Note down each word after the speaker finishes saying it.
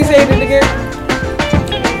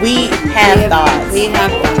We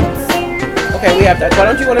have thoughts. Okay, we have that. Why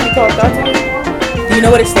don't you want to be called Thoughty? Do you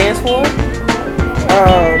know what it stands for?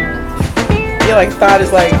 Yeah, like thought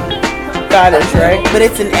is like thoughtish, right? But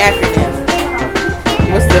it's an acronym.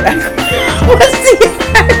 What's the acronym? What's the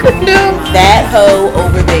acronym? That hoe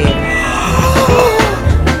over there.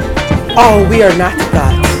 Oh, we are not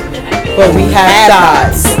thoughts, but we have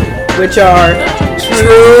thoughts, which are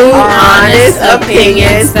true, honest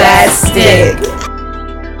opinions that stick.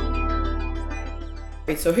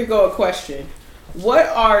 Okay, so here go a question. What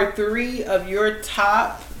are 3 of your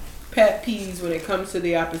top pet peeves when it comes to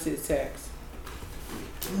the opposite sex?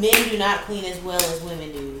 Men do not clean as well as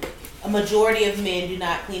women do. A majority of men do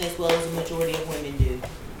not clean as well as a majority of women do.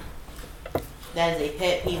 That is a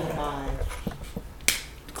pet peeve of mine.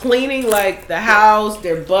 Cleaning like the house,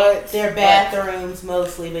 their butts, their bathrooms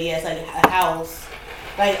mostly, but yes, like a house.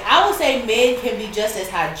 Like I would say, men can be just as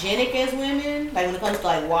hygienic as women, like when it comes to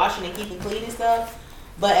like washing and keeping clean and stuff.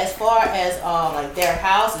 But as far as like their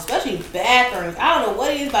house, especially bathrooms, I don't know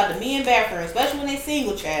what it is about the men bathroom, especially when they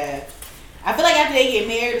single child. I feel like after they get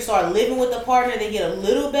married and start living with a partner, they get a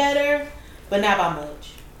little better, but not by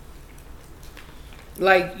much.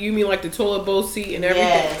 Like, you mean like the toilet bowl seat and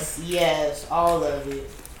everything? Yes, all of it.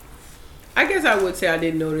 I guess I would say I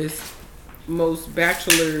didn't notice most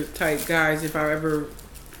bachelor type guys, if I ever,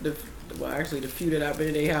 the few that I've been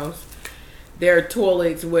in their house, their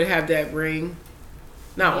toilets would have that ring.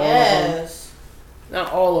 Not all of them.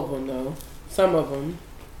 Not all of them, though. Some of them.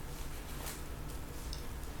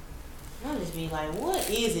 I'll just be like, what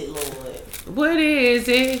is it, Lord? What is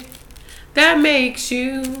it that makes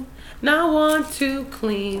you not want to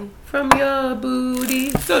clean from your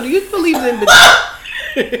booty? So, do you believe in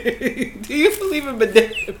do you believe in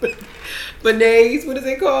bidets? What is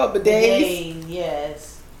it called? Bidets? Bidet,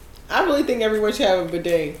 yes. I really think everyone should have a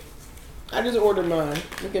bidet. I just ordered mine.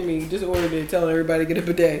 Look at me, just ordered it, telling everybody to get a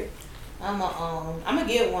bidet. I'm gonna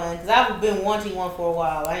get one because I've been wanting one for a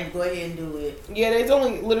while. I need to go ahead and do it. Yeah, it's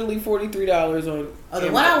only literally $43 on. Oh, the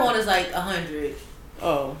one I want is like $100.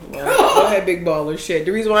 Oh, well, go ahead, big baller. Shit,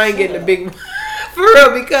 the reason why I ain't getting a big for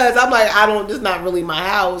real because I'm like this is not really my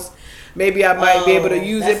house. Maybe I might be able to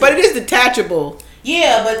use it, but it is detachable.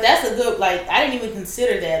 Yeah, but that's a good I didn't even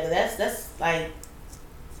consider that, but that's like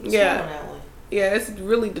yeah. Yeah, it's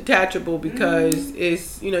really detachable because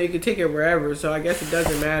it's you can take it wherever, so I guess it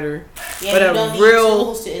doesn't matter. Yeah, but you don't need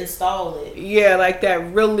tools to install it. Yeah, like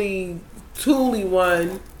that really tooly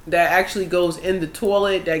one that actually goes in the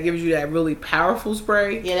toilet that gives you that really powerful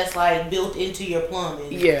spray. Yeah, that's like built into your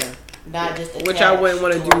plumbing. Yeah, not just attached, which I wouldn't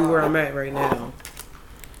want to do where I'm at right now.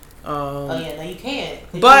 Oh yeah, no, you can't.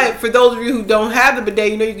 But for those of you who don't have the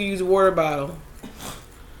bidet, you can use a water bottle.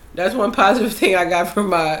 That's one positive thing I got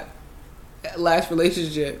from my last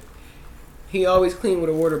relationship. He always cleaned with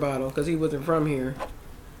a water bottle because he wasn't from here.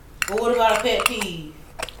 But what about a pet peeve?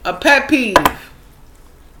 A pet peeve.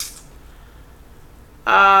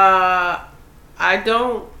 I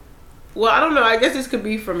don't know. I guess this could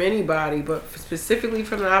be from anybody, but specifically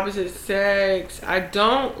from the opposite sex, I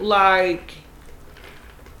don't like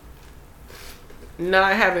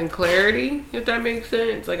not having clarity, if that makes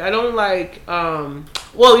sense. Like, I don't like,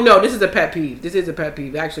 this is a pet peeve. This is a pet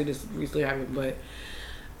peeve. Actually, this recently happened, but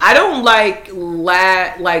I don't like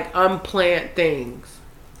unplanned things.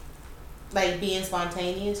 Like being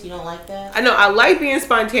spontaneous? You don't like that? I know. I like being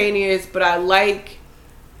spontaneous, but I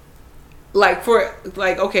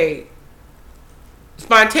okay,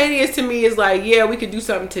 spontaneous to me is like, yeah, we could do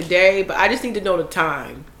something today, but I just need to know the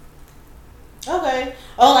time. Okay.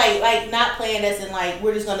 Oh, like not planned as in like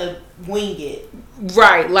we're just gonna wing it.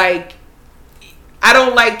 Right. Like, I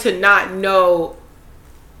don't like to not know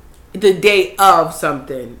the date of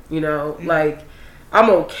something, Mm-hmm. Like,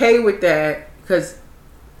 I'm okay with that because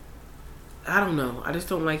I don't know. I just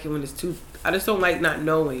don't like it when I just don't like not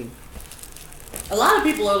knowing. A lot of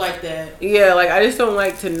people are like that. Yeah, like, I just don't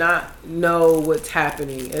like to not know what's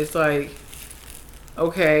happening. It's like,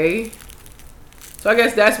 okay. So I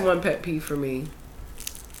guess that's one pet peeve for me.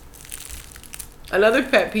 Another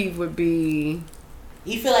pet peeve would be...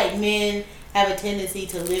 You feel like men have a tendency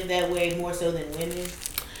to live that way more so than women?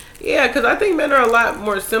 Yeah, because I think men are a lot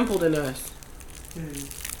more simple than us.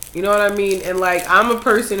 You know what I mean? And like, I'm a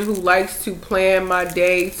person who likes to plan my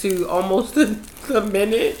day to almost the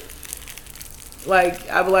minute. Like,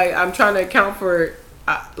 I'm trying to account for,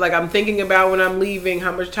 I'm thinking about when I'm leaving,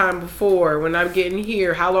 how much time before, when I'm getting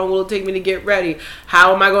here, how long will it take me to get ready?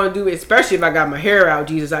 How am I going to do it? Especially if I got my hair out,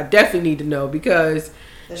 Jesus, I definitely need to know because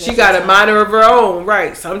she got a mind of her own,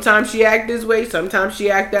 right? Sometimes she act this way, sometimes she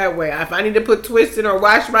act that way. If I need to put twists in or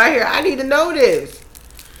wash my hair, I need to know this.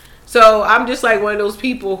 So I'm just like one of those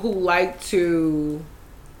people who like to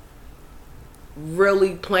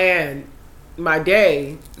really plan my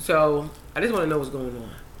day. So I just want to know what's going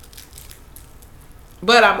on.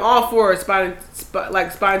 But I'm all for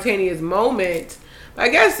like spontaneous moments. I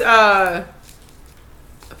guess, yeah,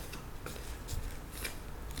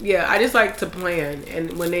 I just like to plan.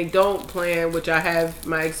 And when they don't plan, which I have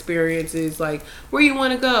my experiences, like, where you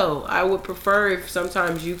want to go? I would prefer if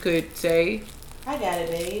sometimes you could say, I got it,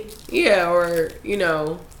 babe. yeah, or, you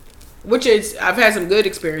know, which is, I've had some good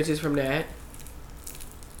experiences from that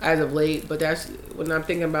as of late. But that's, when I'm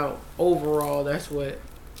thinking about overall, that's what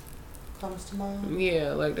comes to mind.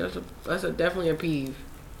 Yeah, like that's a definitely a peeve.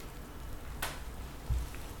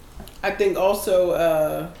 I think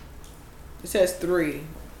also it says 3.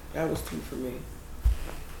 That was 2 for me.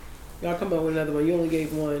 Y'all come up with another one. You only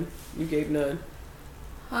gave 1. You gave none.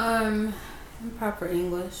 Improper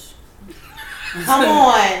English. Come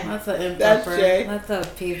on. That's an improper. That's Jay. That's a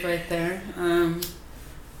peeve right there.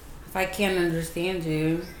 If I can't understand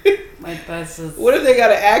you, like that's just. What if they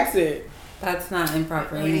got an accent? That's not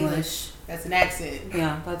improper English. That's an accent.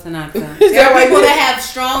 Yeah, that's an accent. There are people that have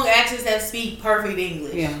strong accents that speak perfect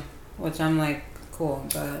English. Yeah, which I'm like, cool,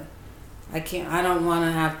 but I can't. I don't want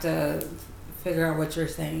to have to figure out what you're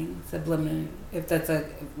saying subliminally. If that's a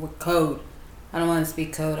code, I don't want to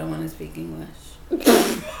speak code. I want to speak English.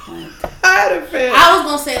 I was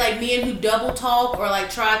gonna say like men who double talk or like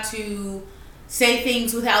try to say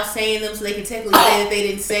things without saying them so they can technically say that they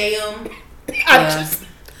didn't say them. I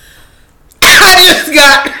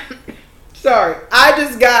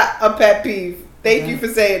just got a pet peeve. Thank you for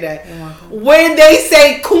saying that. When they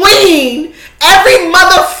say queen, every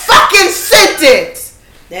motherfucking sentence.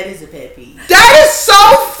 That is a pet peeve. That is so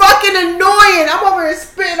fucking annoying. I'm over here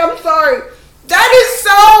spitting. I'm sorry. That is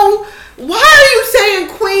so. Why are you saying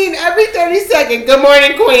queen every 30 seconds? Good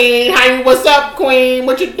morning, queen. Hi, what's up, queen?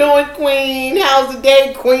 What you doing, queen? How's the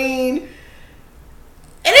day, queen?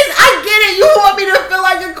 And I get it. You want me to feel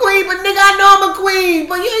like a queen, but nigga, I know I'm a queen.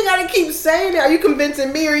 But you ain't gotta keep saying it. Are you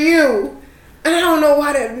convincing me or you? And I don't know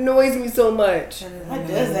why that annoys me so much. Why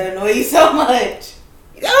does that annoy you so much?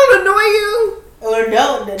 That don't annoy you? Or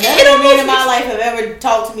no, none of the men in my life have ever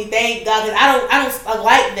talked to me. Thank God, because I don't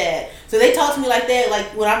like that. So they talk to me like that. Like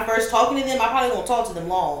when I'm first talking to them, I probably won't talk to them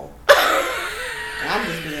long. I'm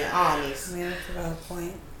just being honest. Yeah, that's a valid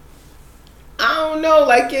point. I don't know.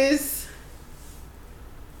 Like it's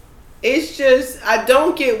just I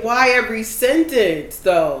don't get why every sentence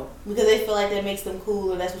though. Because they feel like that makes them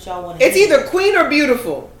cool, or that's what y'all want to. It's either queen or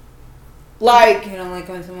beautiful. Like you don't like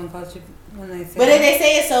when someone calls you when they say. But if they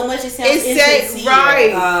say it so much, it sounds insincere.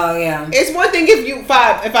 Right. Oh yeah. It's one thing if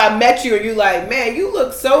I met you and you like, man, you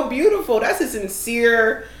look so beautiful. That's a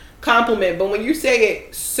sincere compliment. But when you say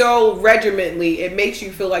it so regimentedly, it makes you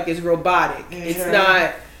feel like it's robotic. Mm-hmm. It's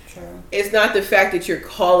not. True. It's not the fact that you're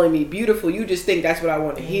calling me beautiful. You just think that's what I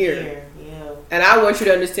want to hear. Yeah. And I want you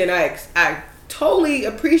to understand. I totally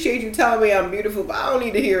appreciate you telling me I'm beautiful, but I don't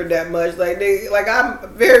need to hear it that much. Like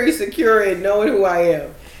I'm very secure in knowing who I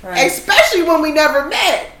am. Right. Especially when we never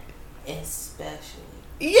met. Especially.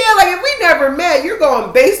 Yeah, like if we never met, you're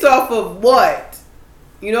going based off of what?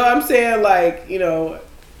 You know what I'm saying? Like, you know,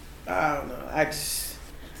 I don't know. I just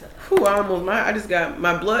got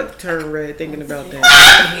my blood turned red thinking about that.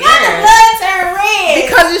 My blood turned red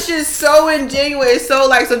because it's just so ingenuous. So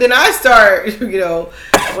then I start, you know,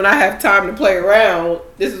 when I have time to play around.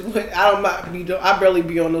 This is when I barely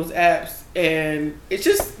be on those apps, and it's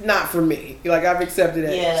just not for me. Like I've accepted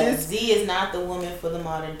that. Yeah, Z is not the woman for the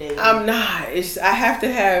modern day. I'm not. I have to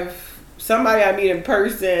have somebody I meet in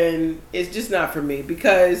person. It's just not for me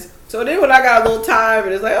because. So then when I got a little time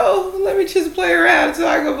and it's like, oh, let me just play around. So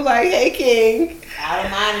I go be like, hey, King. I don't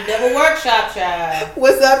mind a double workshop, child.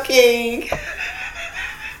 What's up, King?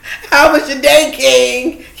 How was your day,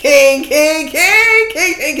 King? King. That's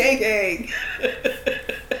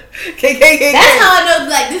how I know,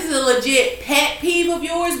 like, this is a legit pet peeve of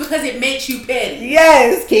yours because it makes you petty.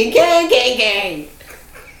 Yes. King.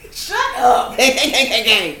 Shut up.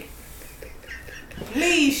 King.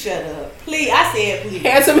 Please shut up. Please. I said please.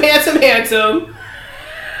 Handsome. Handsome.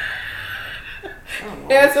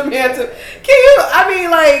 Can you,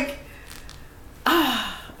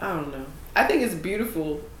 I don't know. I think it's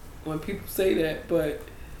beautiful when people say that, but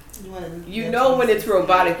you know when it's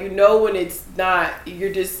robotic. You know when it's not.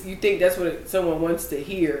 You think that's what someone wants to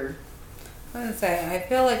hear. I was gonna say, I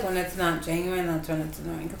feel like when it's not genuine, that's when it's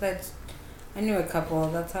annoying. Because I knew a couple,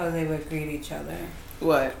 that's how they would greet each other.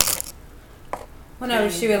 What? Whenever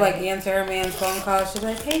she would like answer her man's phone call, she'd be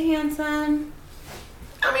like, "Hey, handsome."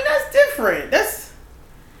 I mean, that's different. That's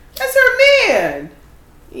her man.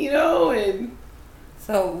 You know, and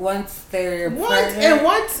So once they're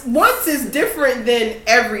once is different than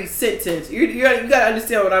every sentence. You gotta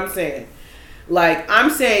understand what I'm saying. Like, I'm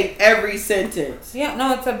saying every sentence. Yeah,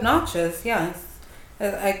 no, it's obnoxious. Yeah,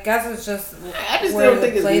 I guess it's just. I just don't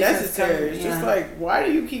think it's necessary. It's just like, why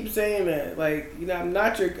do you keep saying that? Like, you know, I'm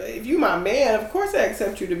not your. If you my man, of course I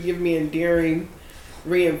accept you to give me endearing,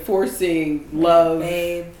 reinforcing love,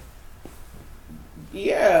 babe.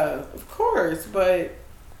 Yeah, of course, but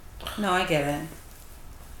no, I get it.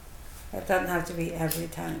 It doesn't have to be every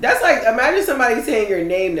time. That's like, imagine somebody saying your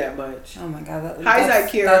name that much. Oh my God. Hi,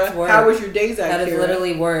 Zykira. How was your day, Zykira? That is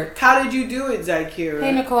literally work. How did you do it, Zykira?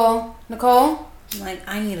 Hey, Nicole. Nicole? I'm like,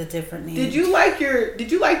 I need a different name. Did you like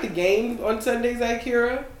the game on Sunday,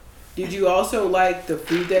 Zykira? Did you also like the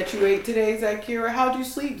food that you ate today, Zykira? How'd you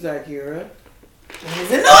sleep, Zykira?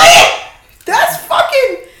 It's annoying! That's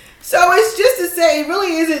fucking... So it's just to say, it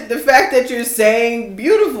really isn't the fact that you're saying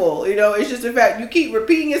beautiful. You know, it's just the fact you keep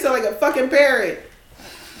repeating yourself like a fucking parrot.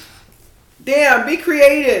 Damn, be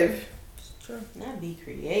creative. True. Not be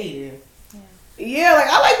creative. Yeah, like,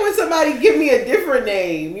 I like when somebody give me a different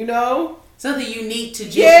name, you know? Something unique to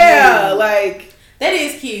just you. Like... That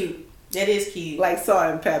is cute. That is cute. Like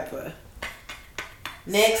salt and pepper.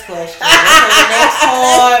 Next question. What's on the next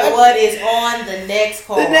card? What is on the next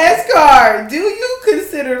card? The next card. Do you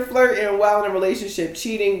consider flirting while in a relationship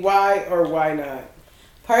cheating? Why or why not?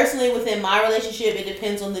 Personally, within my relationship, it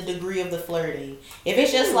depends on the degree of the flirting. If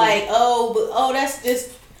it's just like, that's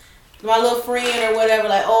just my little friend or whatever,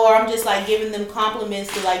 like, or I'm just like giving them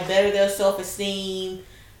compliments to like better their self-esteem,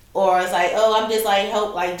 or it's like, I'm just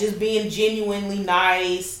like just being genuinely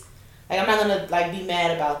nice. Like, I'm not gonna like be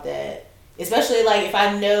mad about that. Especially, like, if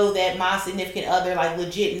I know that my significant other, like,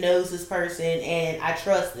 legit knows this person and I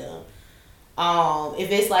trust them. If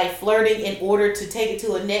it's, like, flirting in order to take it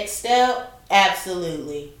to a next step,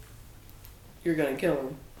 absolutely. You're going to kill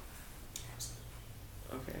him.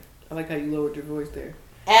 Okay. I like how you lowered your voice there.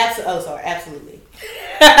 Absolutely.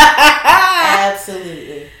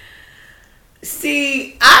 Absolutely.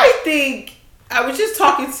 See, I think... I was just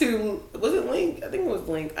talking to... Was it Link? I think it was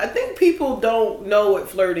Link. I think people don't know what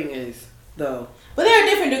flirting is. Though. But there are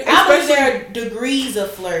different I believe there are degrees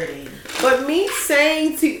of flirting. But me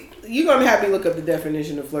saying to you're gonna have me look up the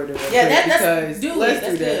definition of flirting. Yeah, let's do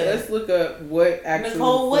that. Let's look up what actually.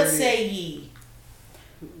 Nicole, what say ye?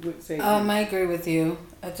 What say ye? I agree with you.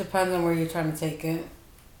 It depends on where you're trying to take it.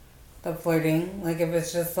 The flirting, like if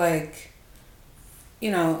it's just like,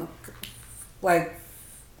 you know, like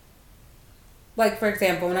for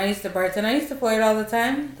example, when I used to bartend, I used to flirt all the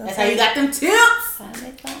time. That's how you got them tips.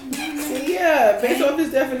 Yeah, based off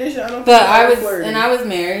this definition, I don't. But I was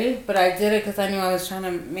married, but I did it because I knew I was trying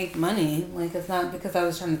to make money. Like, it's not because I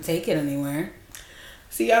was trying to take it anywhere.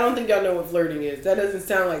 See, I don't think y'all know what flirting is. That doesn't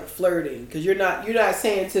sound like flirting because you're not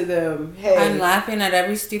saying to them, "Hey." I'm laughing at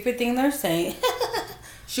every stupid thing they're saying.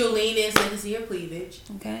 She'll lean in so they can see her cleavage.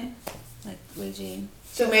 Okay, like Luigi.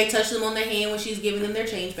 She may touch them on their hand when she's giving them their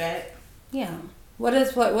change back. Yeah.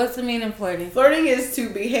 What's the meaning of flirting? Flirting is to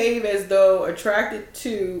behave as though attracted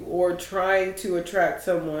to or trying to attract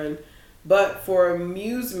someone, but for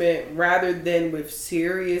amusement rather than with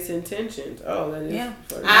serious intentions. Oh, that is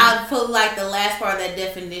flirting. I feel like the last part of that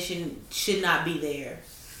definition should not be there.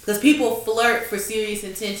 Because people flirt for serious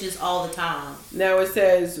intentions all the time. Now it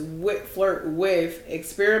says flirt with,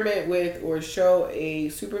 experiment with, or show a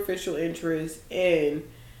superficial interest in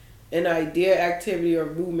an idea, activity, or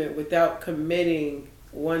movement without committing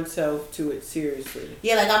oneself to it seriously.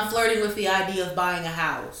 Yeah, like I'm flirting with the idea of buying a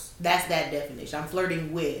house. That's that definition. I'm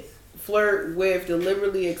flirting with. Flirt with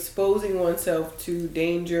deliberately exposing oneself to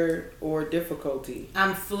danger or difficulty.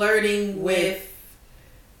 I'm flirting with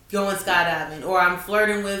going skydiving, or I'm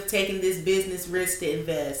flirting with taking this business risk to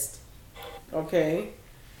invest. Okay.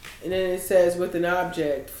 And then it says with an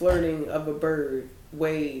object, flirting of a bird,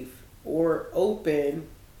 wave, or open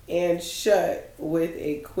and shut with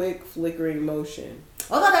a quick flickering motion.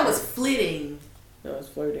 Oh, I thought that was flitting. No, it's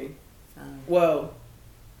flirting. Well,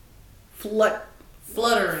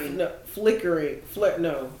 fluttering. No, flickering.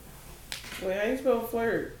 No. Wait, how do you spell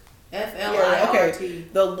flirt? F-L-I-R-T. Okay.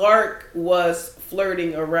 The lark was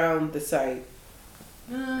flirting around the site.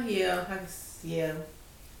 Yeah.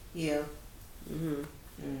 Mm-hmm.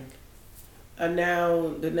 A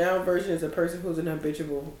noun. The noun version is a person who's an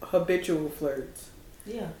habitual flirts.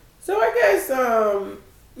 Yeah. So I guess,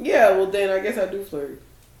 well then I guess I do flirt.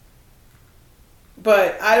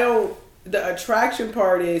 But the attraction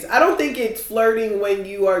part is, I don't think it's flirting when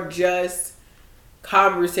you are just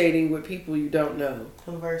conversating with people you don't know.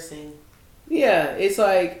 Conversing. Yeah, it's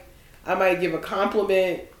like, I might give a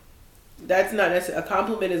compliment That's not necessarily a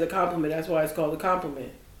compliment. Is a compliment. That's why it's called a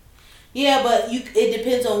compliment. Yeah, but it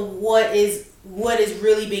depends on what is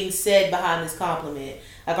really being said behind this compliment.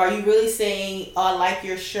 Like, are you really saying, "Oh, I like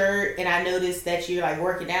your shirt," and I noticed that you're like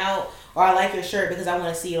working out, or "I like your shirt because I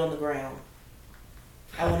want to see it on the ground.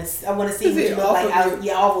 I want to see what you look like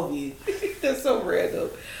off of you." That's so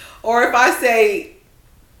random. Or if I say,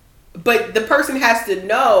 but the person has to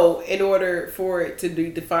know in order for it to be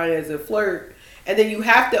defined as a flirt, and then you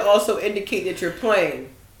have to also indicate that you're playing.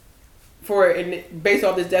 Based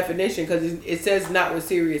off this definition, because it says not with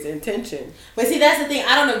serious intention. But see, that's the thing.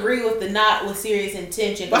 I don't agree with the not with serious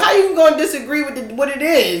intention. But how you gonna disagree with what it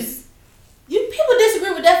is? People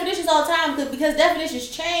disagree with definitions all the time because definitions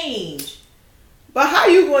change. But how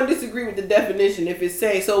you gonna disagree with the definition if it's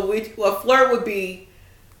saying so? A flirt would be,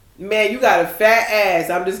 man, you got a fat ass.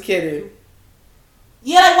 I'm just kidding.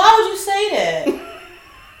 Yeah, like why would you say that?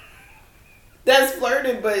 That's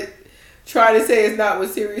flirting, but try to say it's not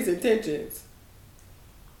with serious intentions.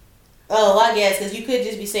 Oh, I guess because you could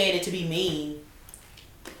just be saying it to be mean,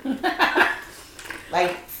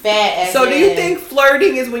 like fat ass. So, do you think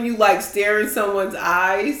flirting is when you like stare in someone's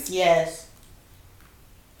eyes? Yes.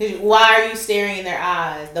 Why are you staring in their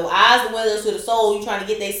eyes? The eyes, the windows to the soul. You trying to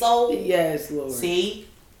get their soul? Yes, Lord. See,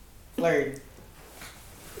 flirting.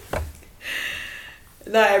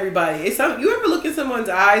 Not everybody. You ever look in someone's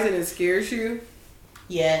eyes and it scares you?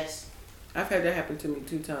 Yes. I've had that happen to me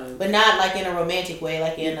 2 times. But not like in a romantic way,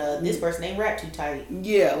 like in this person ain't wrapped too tight.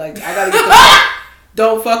 Yeah, like I gotta get the fuck.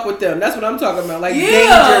 Don't fuck with them. That's what I'm talking about. Like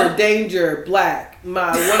danger, black.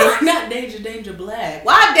 Not danger, black.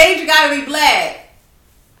 Why danger gotta be black?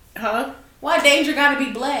 Huh? Why danger gotta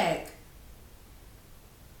be black?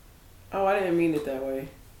 Oh, I didn't mean it that way.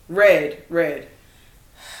 Red.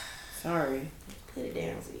 Sorry. Put it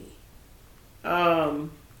down, Z.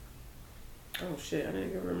 Oh shit, I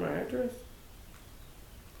didn't give her my address.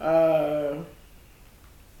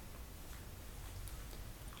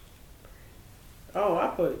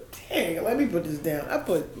 Let me put this down. I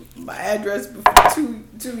put my address two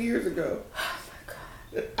years ago. Oh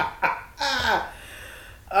my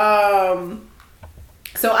god.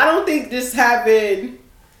 So I don't think just having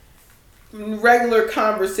regular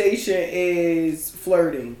conversation is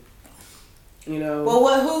flirting. You know. Well,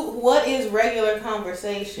 what is regular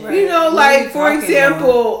conversation? You know, like for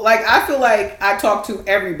example, like I feel like I talk to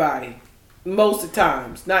everybody most of the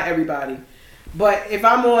times, not everybody. But if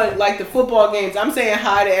I'm on like the football games, I'm saying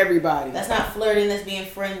hi to everybody. That's not flirting. That's being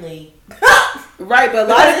friendly. Right, but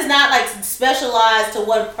it's not like specialized to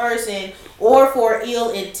one person or for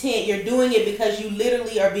ill intent. You're doing it because you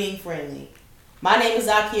literally are being friendly. My name is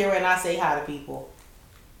Zakira, and I say hi to people.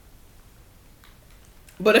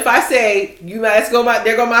 But if I say there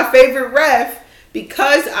go my favorite ref,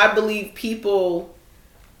 because I believe people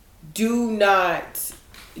do not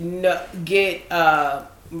get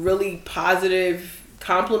really positive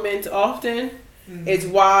compliments often. Mm-hmm. It's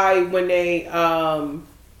why when they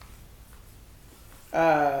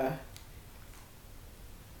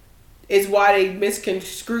it's why they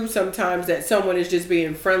misconstrue sometimes that someone is just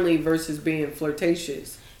being friendly versus being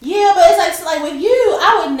flirtatious. Yeah, but it's like with you,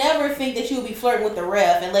 I would never think that you would be flirting with the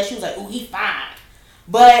ref unless you was like, "Ooh, he fine."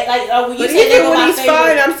 But like when you say even when he's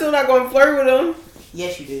fine, I'm still not going to flirt with him.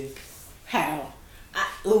 Yes, you do. How?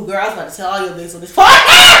 Girl, I was about to tell all your business on this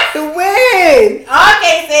podcast. When? I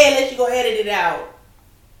can't say it unless you go edit it out.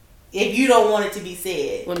 If you don't want it to be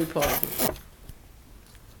said. Let me pause it.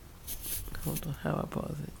 Hold on, how I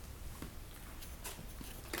pause it?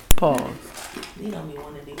 Pause. You know me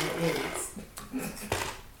wanting to do edits.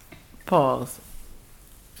 Pause.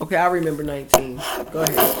 Okay, I remember 19. Go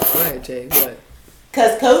ahead, Jay. What?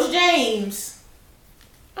 Cause Coach James,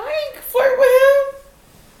 I ain't flirt with him.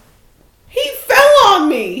 He fell on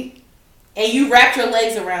me. And you wrapped your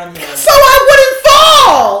legs around him. So I wouldn't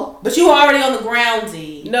fall. But you were already on the ground,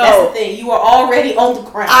 Z. No. That's the thing. You were already on the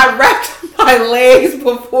ground. I wrapped my legs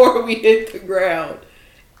before we hit the ground.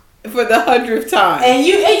 For the 100th time. And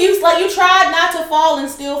you tried not to fall and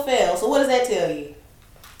still fell. So what does that tell you?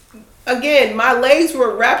 Again, my legs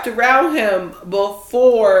were wrapped around him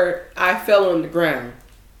before I fell on the ground.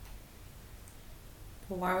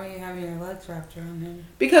 Well, why were you having your legs wrapped around him?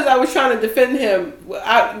 Because I was trying to defend him.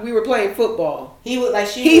 We were playing football.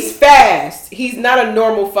 He's fast. He's not a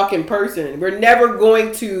normal fucking person. We're never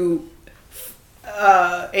going to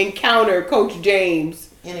encounter Coach James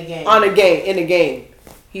in a game.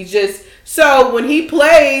 He's just so when he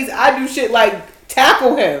plays, I do shit like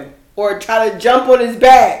tackle him or try to jump on his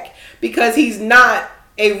back because he's not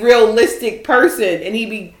a realistic person and he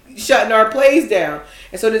be shutting our plays down.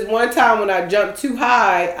 And so this one time when I jumped too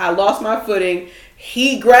high, I lost my footing,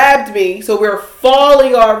 He grabbed me, so we're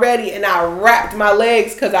falling already, and I wrapped my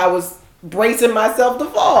legs because I was bracing myself to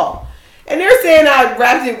fall. And they're saying I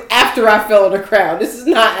wrapped it after I fell on the ground. This is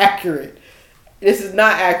not accurate. This is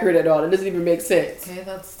not accurate at all. It doesn't even make sense. Okay,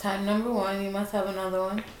 that's time number 1. You must have another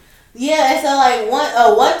one. Yeah, and so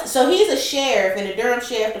like so he's a sheriff in the Durham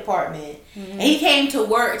Sheriff Department, and he came to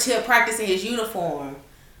work to practice in his uniform.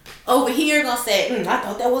 Over here, gonna say, I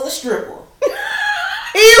thought that was a stripper.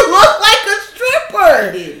 He looked like a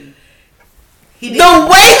stripper. He did. The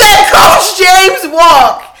way that Coach James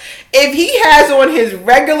walked, if he has on his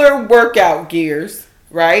regular workout gears,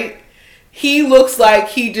 right? He looks like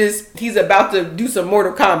he's about to do some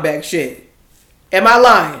Mortal Kombat shit. Am I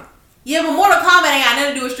lying? Yeah, but Mortal Kombat ain't got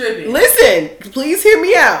nothing to do with stripping. Listen, please hear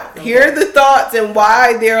me out. Okay. Here are the thoughts and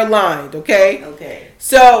why they're aligned, okay? Okay.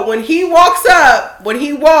 So when he walks,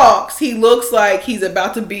 he looks like he's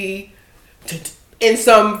about to be in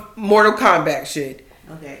some Mortal Kombat shit.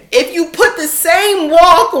 Okay. If you put the same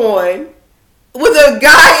walk on with a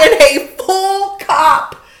guy in a full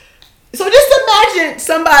cop, so just imagine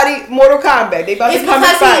somebody Mortal Kombat. They about to come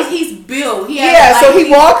and fight. He's built. So he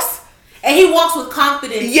walks. And he walks with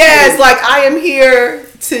confidence. Yes, too. Like I am here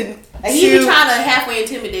to. Like he be trying to halfway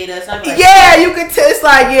intimidate us. Like, yeah, you could tell. It's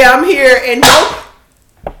like, yeah, I'm here, and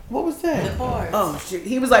what was that? The cards. Oh shit!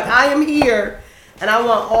 He was like, I am here, and I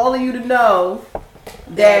want all of you to know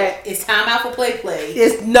that it's time out for play.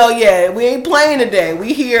 We ain't playing today.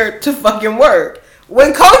 We here to fucking work.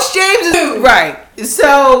 When Coach James is right,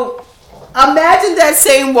 so imagine that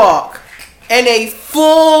same walk and a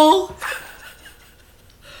full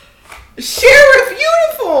sheriff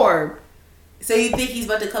uniform. So you think he's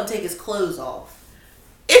about to come take his clothes off?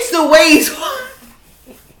 It's the way he's.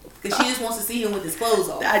 Because she just wants to see him with his clothes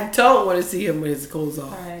off. I don't want to see him with his clothes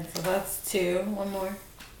off. Alright, so that's 2. One more.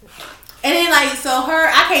 And then I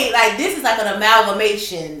can't, this is like an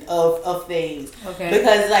amalgamation of things. Okay.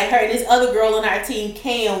 Because her and this other girl on our team,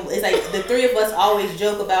 Cam, it's like the 3 of us always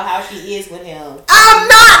joke about how she is with him. I'm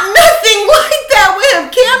not nothing like that with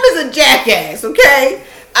him. Cam is a jackass, okay?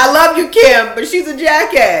 I love you, Kim, but she's a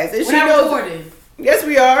jackass, and We're not recording. Yes,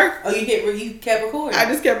 we are. Oh, you kept recording. I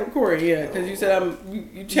just kept recording, yeah, because you said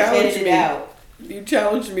you challenged me. Out. You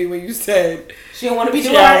challenged me when you said she don't want to be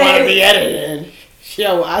doing. She don't want to be editing.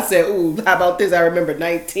 I said, ooh, how about this? I remember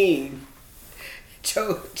 19.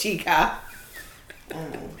 Chica.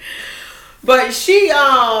 But she,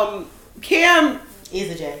 Cam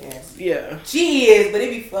is a jackass. Yeah, she is, but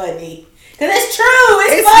it'd be funny. Cause it's true.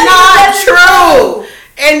 It's funny, not true.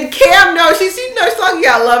 And Cam, no, she's lucky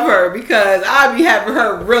I love her because I be having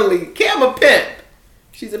her really. Cam a pimp.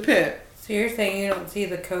 She's a pimp. So you're saying you don't see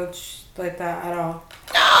the coach like that at all?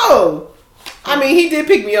 No. I mean, he did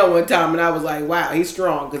pick me up one time, and I was like, wow, he's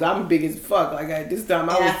strong because I'm big as fuck. Like, at this time,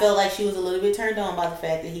 I felt like she was a little bit turned on by the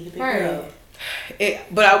fact that he could pick her up.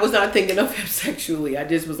 But I was not thinking of him sexually. I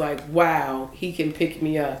just was like, wow, he can pick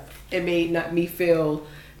me up. It made me feel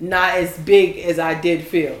not as big as I did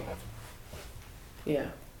feel. Yeah.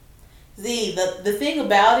 See, the thing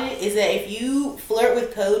about it is that if you flirt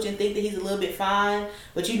with Coach and think that he's a little bit fine,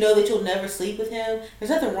 but you know that you'll never sleep with him,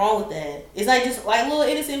 there's nothing wrong with that. It's like just like a little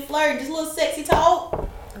innocent flirt, just a little sexy talk.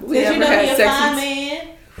 Because you know he's a fine man.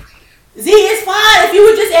 Z, it's fine if you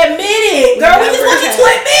would just admit it. Girl, we just want you to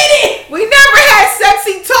admit it. We never had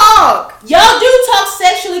sexy talk. Y'all do talk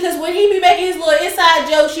sexually because when he be making his little inside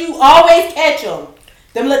jokes, you always catch them.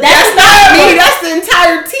 That's not me. That's the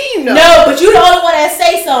entire team, though. No, but you the only one that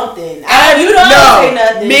say something. You don't say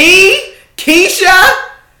nothing. Me, Keisha.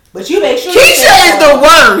 But you make sure. Keisha is the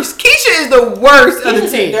worst. Keisha is the worst of the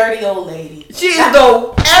Keisha's team. A dirty old lady. She is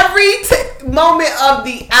every moment of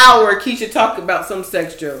the hour. Keisha talk about some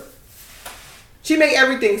sex joke. She make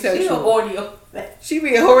everything sexual. She a horny. She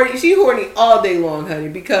be horny. She horny all day long, honey.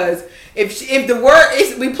 Because if the word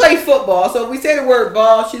is, we play football, so if we say the word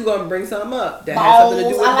ball, she's gonna bring something up that has something to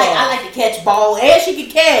do with balls. I like to catch balls, and she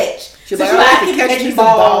can catch. She's like, I like to catch me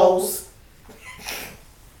balls.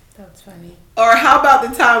 That's funny. Or how about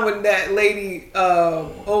the time when that lady,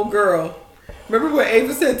 old girl, remember what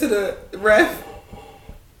Ava said to the ref?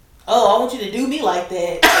 Oh, I want you to do me like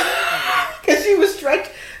that. Because she was stretched.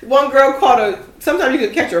 One girl caught sometimes you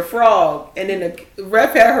could catch a frog, and then the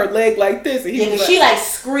ref had her leg like this. And she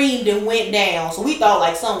screamed and went down. So we thought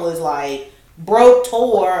like something was like broke,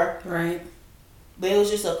 tore. Right. But it was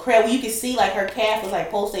just a crap. You could see like her calf was like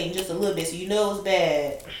pulsating just a little bit, so you know it was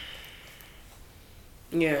bad.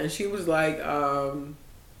 Yeah, and she was like, and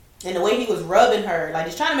the way he was rubbing her, like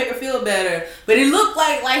just trying to make her feel better. But it looked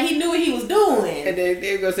like he knew what he was doing. And then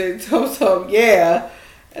they were going to say, so yeah.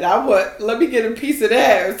 And let me get a piece of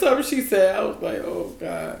that or something she said. I was like, oh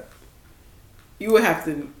God. You would have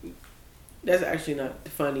to. That's actually not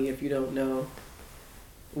funny if you don't know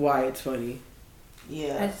why it's funny.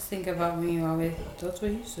 Yeah. I just think about when you always, that's what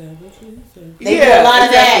he said, that's what he said. They do a lot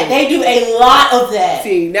of that. They do a lot of that.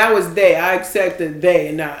 See, now it's they. I accept the they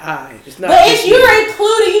and not I. It's not. But if you're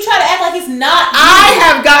included, you try to act like it's not you. I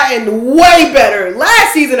have gotten way better.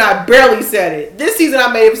 Last season, I barely said it. This season,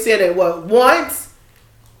 I may have said it, once?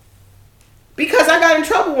 Because I got in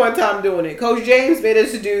trouble one time doing it. Coach James made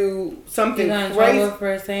us do something You got in crazy. trouble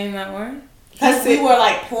for saying that word? Because we were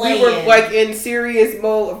like playing. We were like in serious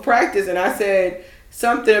mode of practice, and I said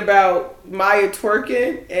something about Maya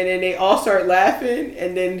twerking, and then they all start laughing,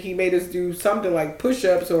 and then he made us do something like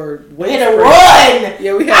push-ups or we had to run.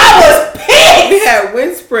 Yeah, we had. I was pissed. We had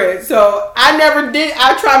wind sprint, so I never did.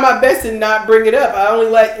 I try my best to not bring it up. I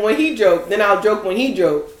only like when he joked. Then I'll joke when he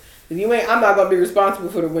joked. I'm not gonna be responsible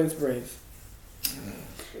for the wind sprints.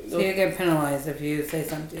 So you get penalized if you say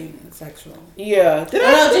something sexual. Yeah.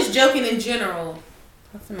 No, just joking in general.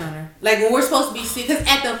 What's the matter? Like when we're supposed to be, because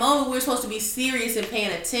at the moment we're supposed to be serious and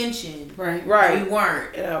paying attention. Right. Right. We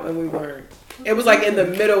weren't. And we weren't. It was like in the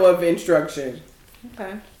middle of instruction.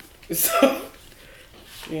 Okay. So.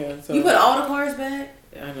 Yeah. So. You put all the cards back?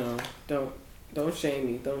 I know. Don't shame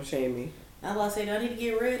me. Don't shame me. I was about to say, do I need to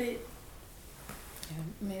get ready? Yeah,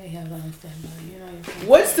 maybe have that on standby. You know you're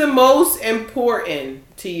What's the most important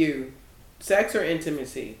to you? Sex or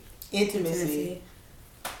intimacy? Intimacy.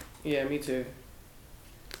 Yeah, me too.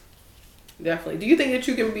 Definitely. Do you think that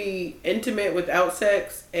you can be intimate without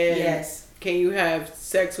sex? And yes. Can you have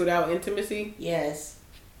sex without intimacy? Yes.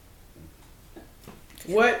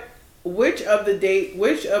 Which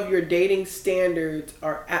of your dating standards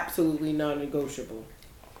are absolutely non-negotiable?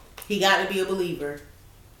 He got to be a believer.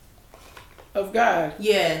 Of God.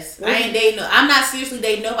 Yes. I'm not seriously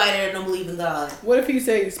dating nobody that don't believe in God. What if he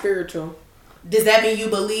say he's spiritual? Does that mean you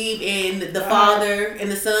believe in the Father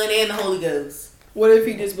and the Son and the Holy Ghost? What if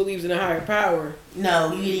he just believes in a higher power?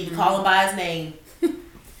 No, you need to call him by his name.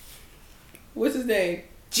 What's his name?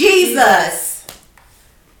 Jesus.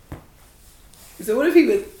 So what if he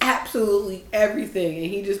was absolutely everything and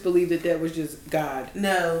he just believed that was just God?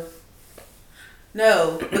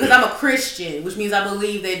 No, because I'm a Christian, which means I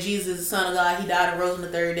believe that Jesus is the Son of God. He died and rose on the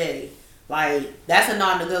third day. Like, that's a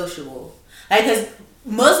non-negotiable. Like, because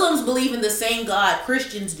Muslims believe in the same God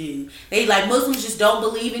Christians do. Muslims just don't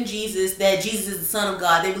believe in Jesus, that Jesus is the Son of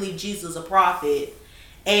God. They believe Jesus is a prophet.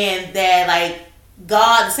 And that,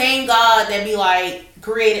 God, the same God that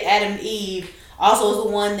created Adam and Eve, also is the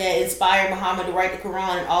one that inspired Muhammad to write the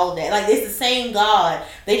Quran and all of that. It's the same God.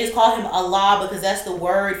 They just call him Allah because that's the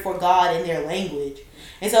word for God in their language.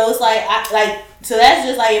 And so it's so that's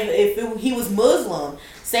just if he was Muslim,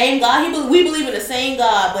 same God. We believe in the same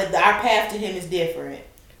God, but our path to him is different.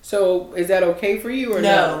 So is that okay for you or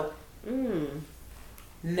no? No.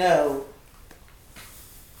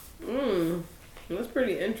 No. That's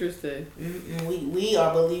pretty interesting. We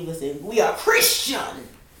are believers we are Christian.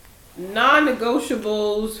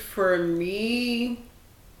 Non-negotiables for me.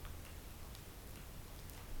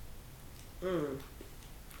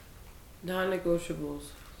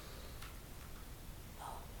 Non-negotiables.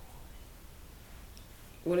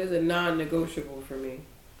 What is a non-negotiable for me?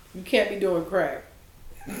 You can't be doing crack.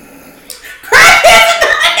 Crack is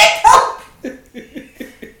non-negotiable.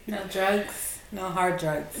 No drugs. No hard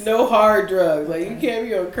drugs. No hard drugs. You can't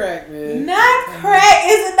be on crack, man. Crack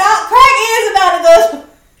is a non-negotiable.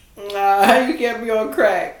 You can't be on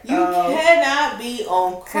crack. You cannot be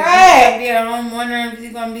on crack. I'll be at home wondering if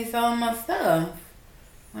he's gonna be selling my stuff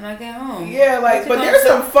when I get home. Yeah, but there's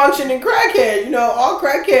some functioning crackheads. All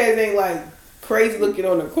crackheads ain't crazy looking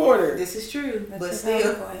on the corner. This is true, but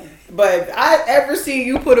still. But if I ever see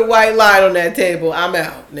you put a white line on that table, I'm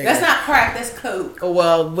out, nigga. That's not crack. That's coke. Oh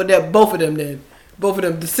well, both of them then. Both of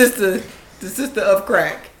them. The sister of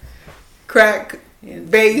crack,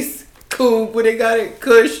 base, cool. What they got it?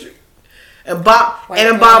 Kush, and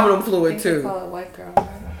embalming fluid too. They call it white girl.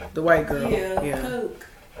 Right? The white girl. Yeah. Coke.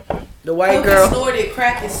 The white coke girl. Is snorted.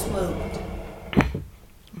 Crack is smoked.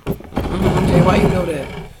 Jay, why you know that?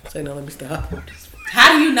 Say no. Let me stop.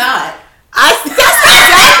 How do you not? That's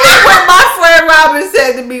exactly what my friend Robin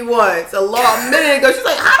said to me once a minute ago. She's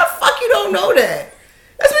like, "How the fuck you don't know that?"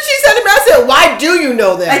 That's what she said to me. I said, "Why do you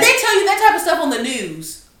know that?" They tell you that type of stuff on the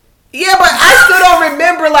news. Yeah, but I still don't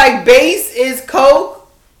remember. Base is coke.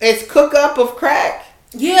 It's cook up of crack.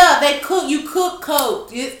 Yeah, they cook. You cook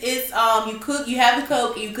coke. You cook. You have the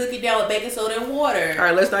coke. And you cook it down with baking soda and water. All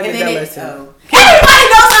right, let's not get that lesson. Everybody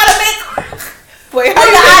knows how to make. Wait, the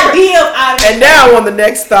idea of and now on the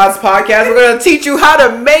Next Thoughts podcast, we're gonna teach you how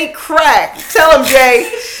to make crack. Tell them,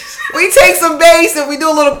 Jay. We take some bass and we do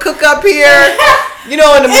a little cook up here. You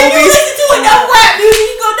know, in the movies. If you listen to enough rap music,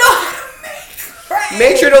 you gonna know how to make crack.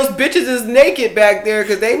 Make sure those bitches is naked back there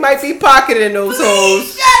because they might be pocketing those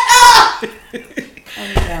hoes. Shut up!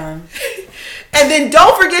 I'm done. And then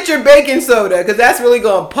don't forget your baking soda because that's really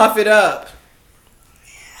gonna puff it up.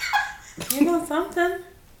 You know something?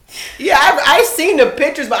 Yeah, I've seen the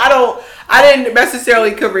pictures, but I didn't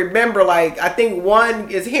necessarily could remember. Like, I think one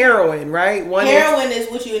is heroin, right? Heroin is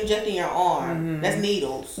what you inject in your arm. That's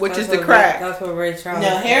needles. Which is the crack. That's what Ray Charles.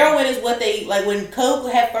 No, heroin is what they like when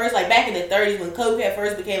Coke had first, like back in the 30s, when Coke had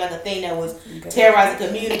first became like a thing that was terrorizing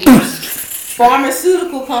communities.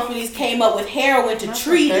 Pharmaceutical companies came up with heroin to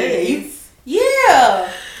treat it.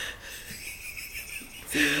 Yeah.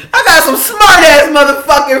 I got some smart ass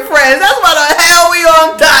motherfucking friends. That's why the hell we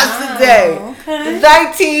on dots today. Okay. The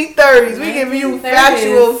 1930s. We give you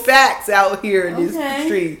factual facts out here in these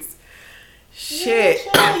streets. Shit.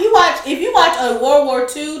 Yeah, if you watch a World War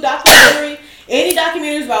II documentary, any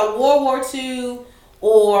documentaries about World War II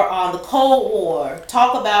or the Cold War,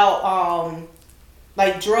 talk about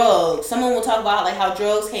like drugs. Someone will talk about like how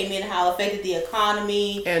drugs came in, how it affected the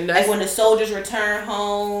economy, and like when the soldiers returned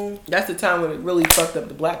home. That's the time when it really fucked up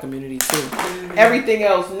the black community too. Everything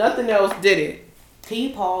else, nothing else did it. Can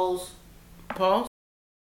you pause? Pause?